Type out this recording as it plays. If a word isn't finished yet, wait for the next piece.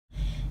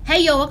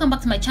Hey yo, welcome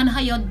back to my channel.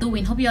 How y'all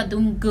doing? Hope y'all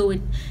doing good.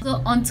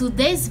 So on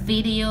today's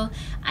video,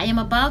 I am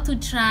about to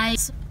try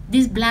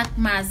this black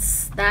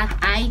mask that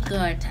I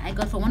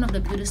got from one of the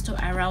beauty store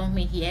around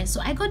me here.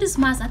 So I got this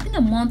mask I think a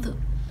month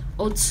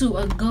or two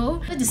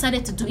ago. I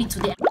decided to do it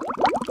today.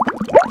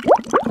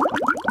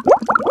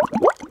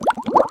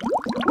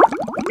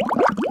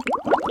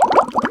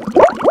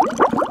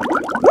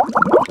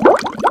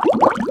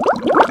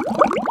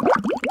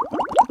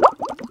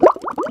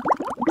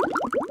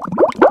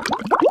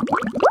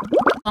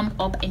 Come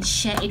up and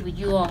share it with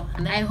you all,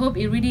 and I hope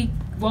it really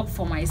worked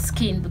for my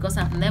skin because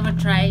I've never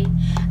tried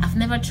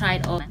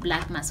all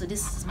black mask. So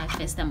this is my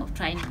first time of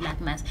trying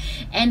black mask.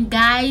 And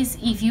guys,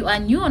 if you are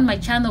new on my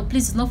channel,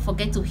 please do not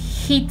forget to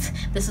hit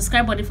the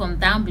subscribe button from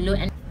down below,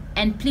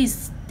 and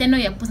please turn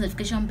on your post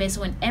notification bell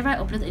so whenever I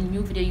upload a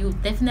new video, you'll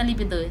definitely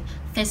be the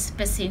first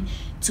person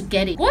to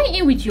get it. Going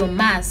in with your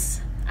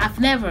mask,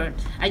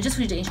 I just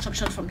read the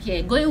instruction from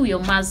here. Going with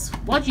your mask,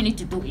 what you need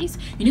to do is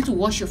you need to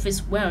wash your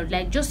face well.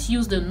 Like, just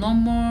use the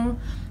normal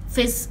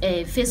face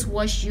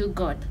wash you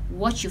got.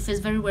 Wash your face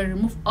very well,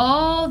 remove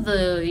all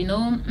the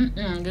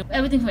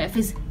everything from your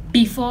face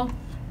before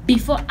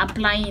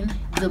applying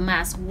the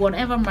mask.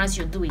 Whatever mask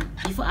you're doing,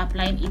 before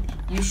applying it,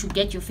 you should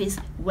get your face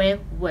well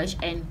washed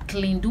and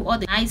clean. Do all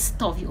the nice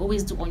stuff you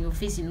always do on your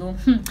face,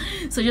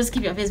 so just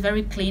keep your face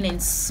very clean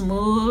and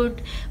smooth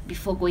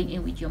before going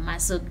in with your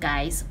mask. So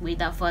guys,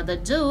 without further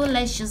ado,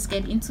 let's just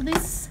get into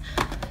this.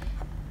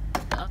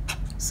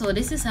 So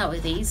this is how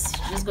it is.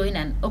 Just go in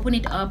and open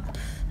it up,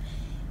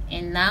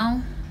 and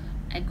now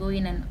I go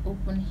in and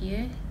open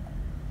here,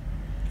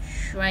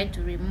 try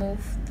to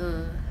remove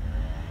the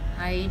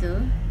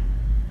hider,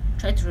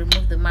 try to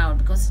remove the mouth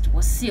because it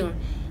was sealed.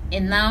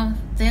 And now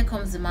there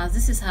comes the mask.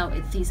 This is how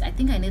it is. I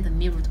think I need a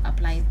mirror to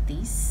apply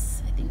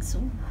this. I think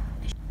so.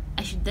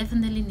 I should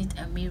definitely need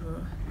a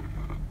mirror,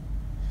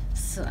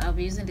 so I'll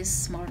be using this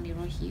small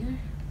mirror here.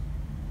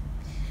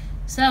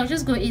 So I'll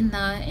just go in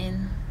now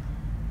and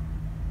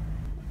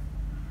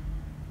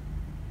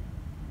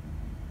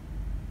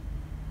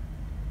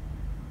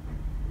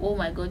oh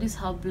my god, this is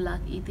how black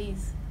it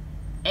is.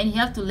 And you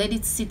have to let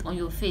it sit on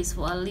your face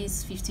for at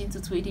least 15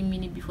 to 20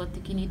 minutes before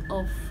taking it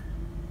off.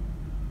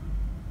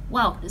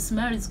 Wow, the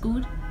smell is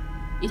good.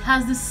 It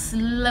has this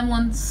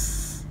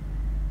lemons.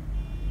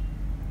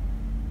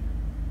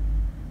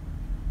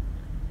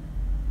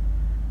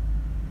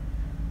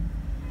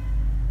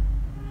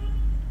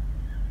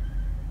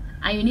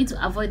 And you need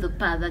to avoid the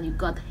part that you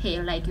got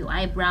hair, like your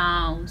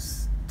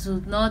eyebrows.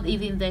 Do not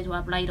even dare to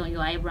apply it on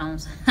your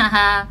eyebrows.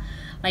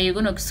 Like you're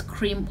gonna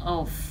scream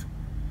off.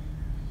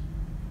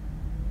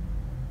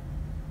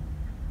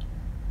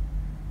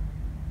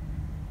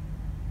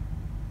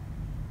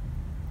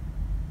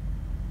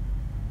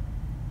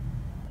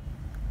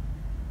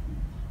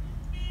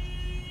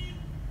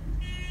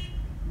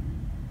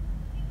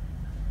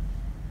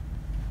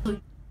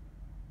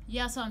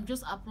 Yeah, so I'm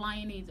just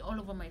applying it all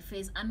over my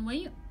face, and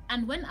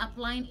when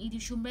applying it, you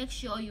should make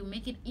sure you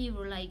make it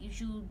even. Like, you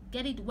should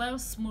get it well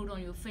smooth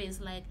on your face.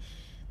 Like,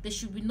 there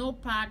should be no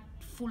part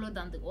fuller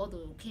than the other,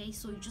 okay?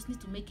 So you just need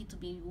to make it to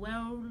be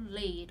well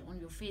laid on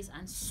your face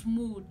and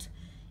smooth.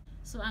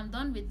 So I'm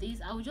done with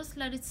this. I will just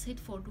let it sit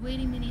for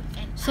 20 minutes.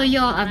 And so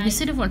y'all, I've been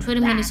sitting for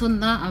 20 minutes, so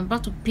now I'm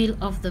about to peel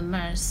off the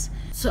mask.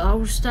 So I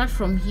will start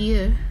from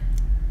here.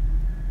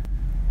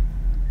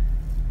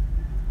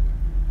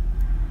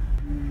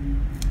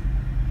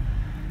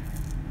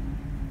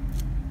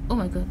 Oh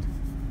my god.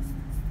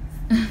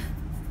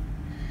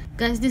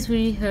 Guys, this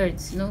really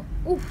hurts,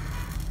 Oof.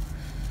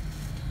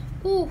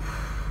 Oof.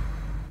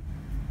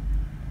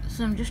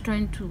 So I'm just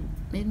trying to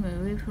make my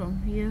way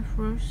from here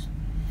first.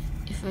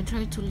 If I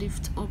try to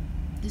lift up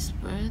this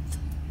part,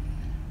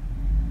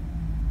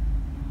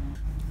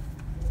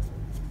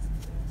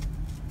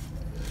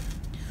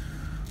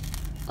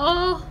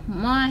 oh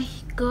my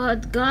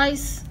god,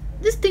 guys,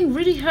 this thing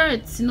really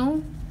hurts,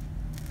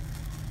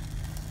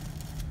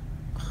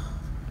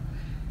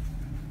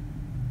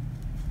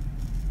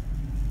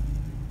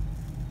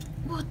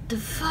 What the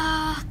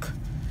fuck?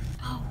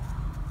 Oh.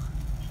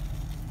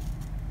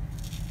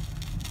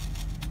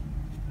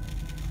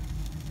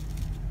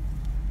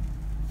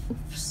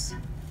 Oops.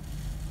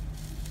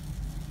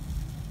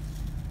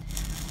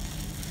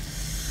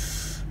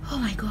 Oh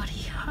my god,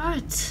 it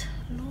hurts.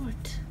 Lord.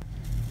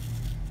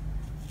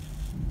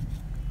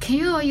 Can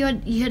you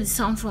hear the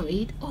sound from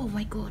it? Oh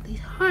my god, it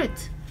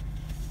hurts.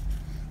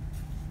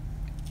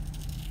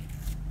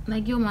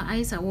 Like, yo, my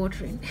eyes are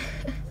watering.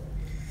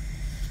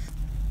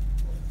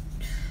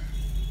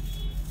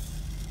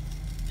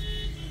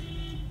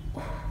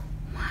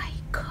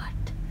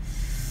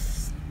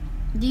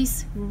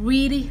 This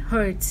really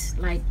hurts.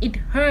 Like, it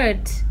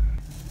hurt.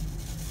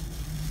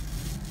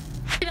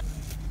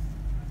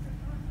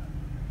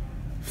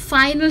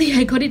 Finally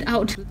I got it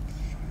out.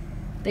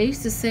 They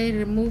used to say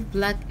remove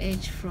black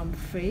edge from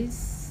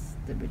face.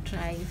 Let me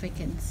try if I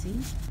can see.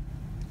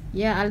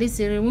 Yeah, at least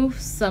it removed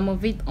some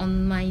of it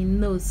on my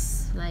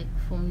nose, like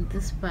from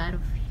this part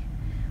of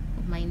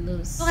of my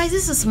nose. So guys,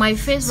 this is my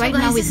face right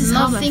now with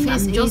nothing.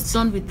 I'm just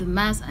done with the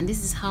mask, and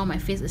this is how my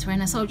face is right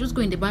now. So I'll just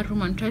go in the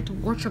bathroom and try to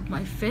wash up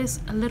my face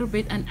a little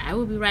bit, and I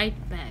will be right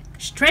back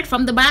straight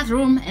from the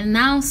bathroom. And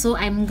now, so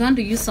I'm going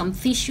to use some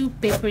tissue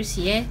papers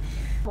here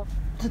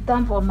to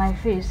damp on my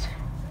face,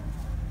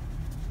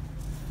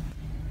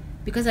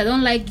 because I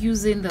don't like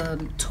using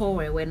the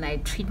towel when I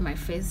treat my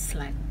face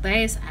like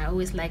this. I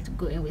always like to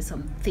go in with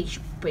some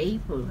tissue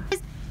paper.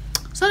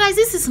 So guys,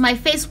 this is my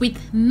face with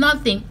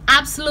nothing,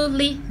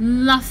 absolutely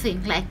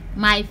nothing, like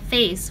my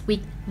face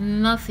with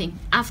nothing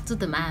after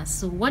the mask.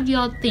 So what do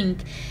y'all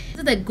think? Is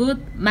it a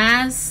good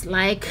mask?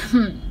 Like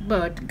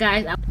but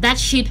guys, that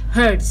shit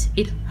hurts.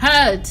 It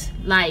hurts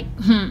like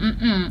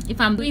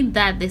if I'm doing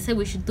that, they say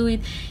we should do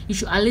it, you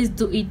should at least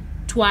do it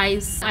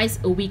twice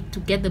a week to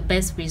get the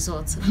best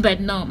results.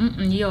 But no,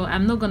 yo,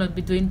 I'm not gonna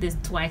be doing this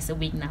twice a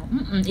week now.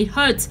 It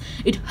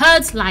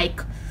hurts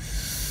like,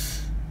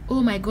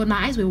 oh my god,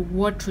 my eyes were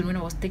watering when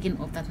I was taking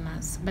off that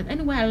mask. But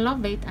anyway, I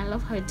love it. I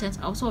love how it turns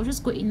out. So I'll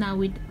just go in now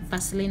with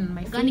Vaseline on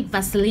my organic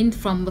Vaseline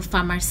from the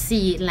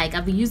pharmacy. Like,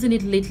 I've been using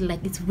it lately.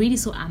 Like, it's really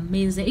so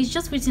amazing. It's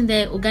just written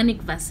there,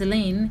 organic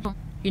Vaseline,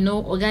 you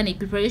know, organic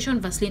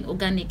preparation Vaseline,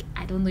 organic.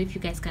 I don't know if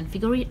you guys can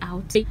figure it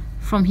out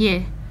from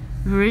here,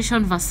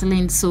 preparation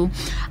Vaseline. So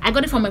I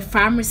got it from a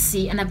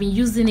pharmacy, and I've been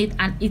using it,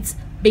 and it's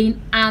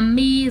been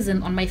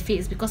amazing on my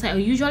face, because I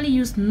usually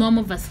use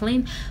normal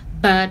Vaseline.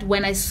 But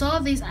when I saw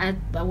this, I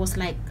was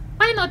like,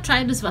 why not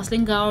try this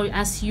Vaseline, girl?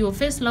 As your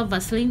face love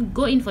Vaseline,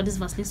 go in for this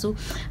Vaseline. So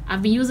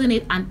I've been using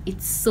it, and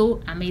it's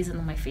so amazing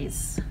on my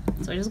face.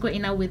 So I just go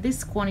in now with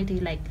this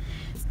quantity, like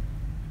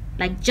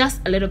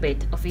just a little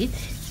bit of it,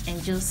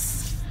 and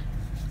just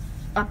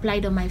apply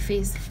it on my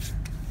face.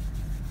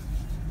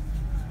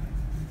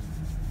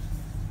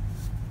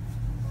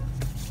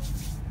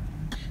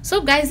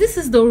 So guys, this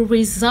is the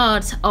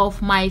result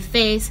of my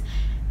face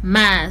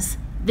mask.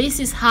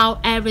 This is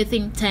how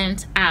everything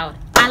turns out.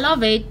 I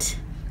love it.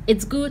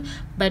 It's good,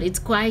 but it's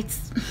quite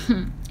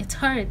it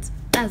hurts.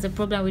 That's the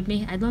problem with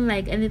me. I don't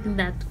like anything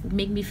that would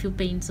make me feel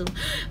pain. So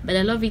but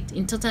I love it.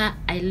 In total,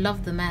 I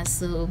love the mask.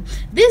 So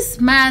this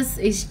mask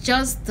is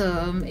just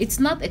it's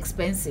not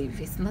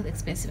expensive. It's not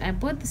expensive. I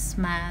bought this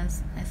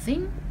mask, I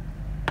think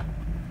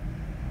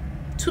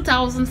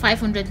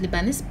 2,500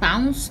 Lebanese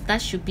pounds.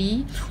 That should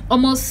be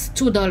almost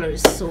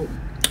 $2. So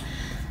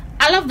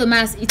I love the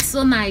mask. It's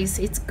so nice.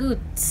 It's good.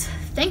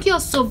 Thank you all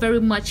so very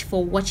much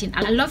for watching.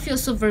 I love you all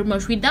so very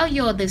much. Without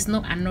you all, there's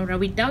no Anora.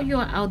 Without you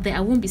all out there,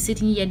 I won't be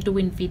sitting here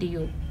doing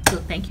video. So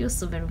thank you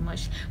so very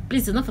much.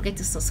 Please do not forget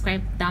to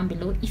subscribe down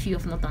below if you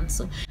have not done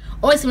so.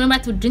 Always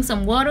remember to drink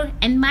some water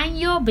and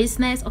mind your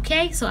business,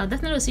 okay? So I'll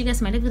definitely see you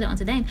guys in my next video.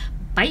 Until then,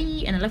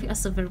 bye, and I love you all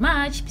so very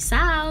much. Peace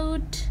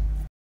out.